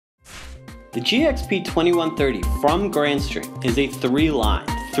The GXP2130 from Grandstream is a 3-line,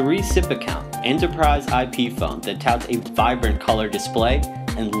 3-SIP account enterprise IP phone that touts a vibrant color display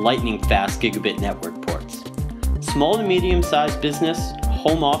and lightning-fast gigabit network ports. Small to medium-sized business,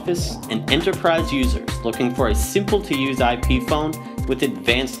 home office, and enterprise users looking for a simple-to-use IP phone with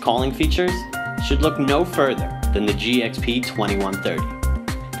advanced calling features should look no further than the GXP2130.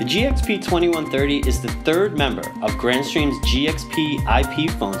 The GXP2130 is the third member of Grandstream's GXP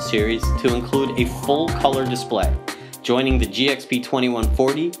IP phone series to include a full-color display, joining the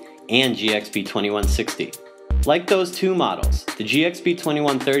GXP2140 and GXP2160. Like those two models, the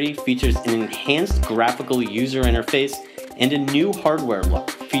GXP2130 features an enhanced graphical user interface and a new hardware look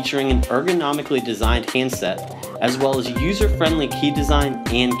featuring an ergonomically designed handset, as well as user-friendly key design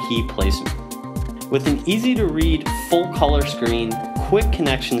and key placement. With an easy-to-read full-color screen, quick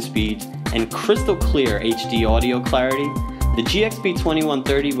connection speeds, and crystal clear HD audio clarity, the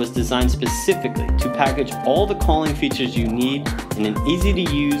GXP2130 was designed specifically to package all the calling features you need in an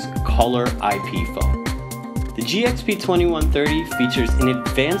easy-to-use color IP phone. The GXP2130 features an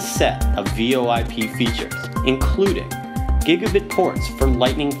advanced set of VoIP features, including gigabit ports for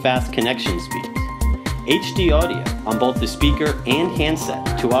lightning-fast connection speeds, HD audio on both the speaker and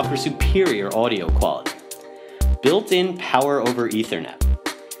handset to offer superior audio quality, built-in power over Ethernet,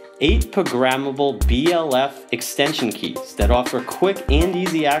 8 programmable BLF extension keys that offer quick and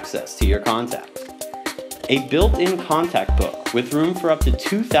easy access to your contacts, a built-in contact book with room for up to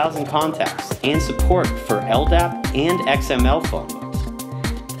 2,000 contacts and support for LDAP and XML phone books,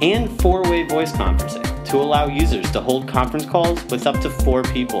 and 4-way voice conferencing to allow users to hold conference calls with up to 4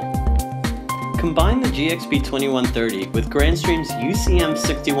 people. Combine the GXP2130 with Grandstream's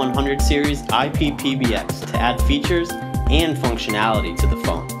UCM6100 series IP PBX to add features and functionality to the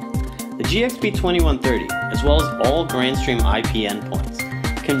phone. The GXP2130, as well as all Grandstream IP endpoints,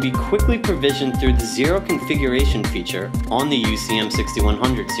 can be quickly provisioned through the Zero Configuration feature on the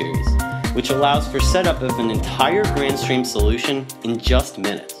UCM6100 series, which allows for setup of an entire Grandstream solution in just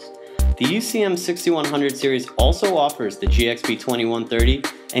minutes. The UCM6100 series also offers the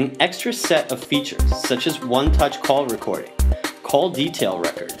GXP2130 an extra set of features such as one-touch call recording, call detail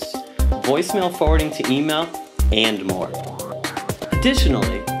records, voicemail forwarding to email, and more.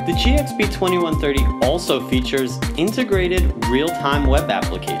 Additionally, the GXP2130 also features integrated real-time web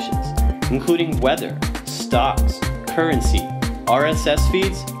applications, including weather, stocks, currency, RSS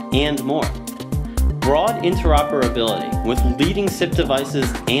feeds, and more. Broad interoperability with leading SIP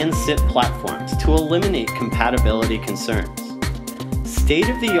devices and SIP platforms to eliminate compatibility concerns.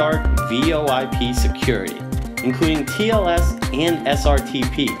 State-of-the-art VoIP security, including TLS and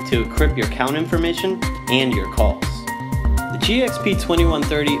SRTP to encrypt your account information and your calls. The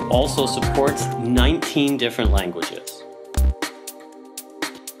GXP2130 also supports 19 different languages,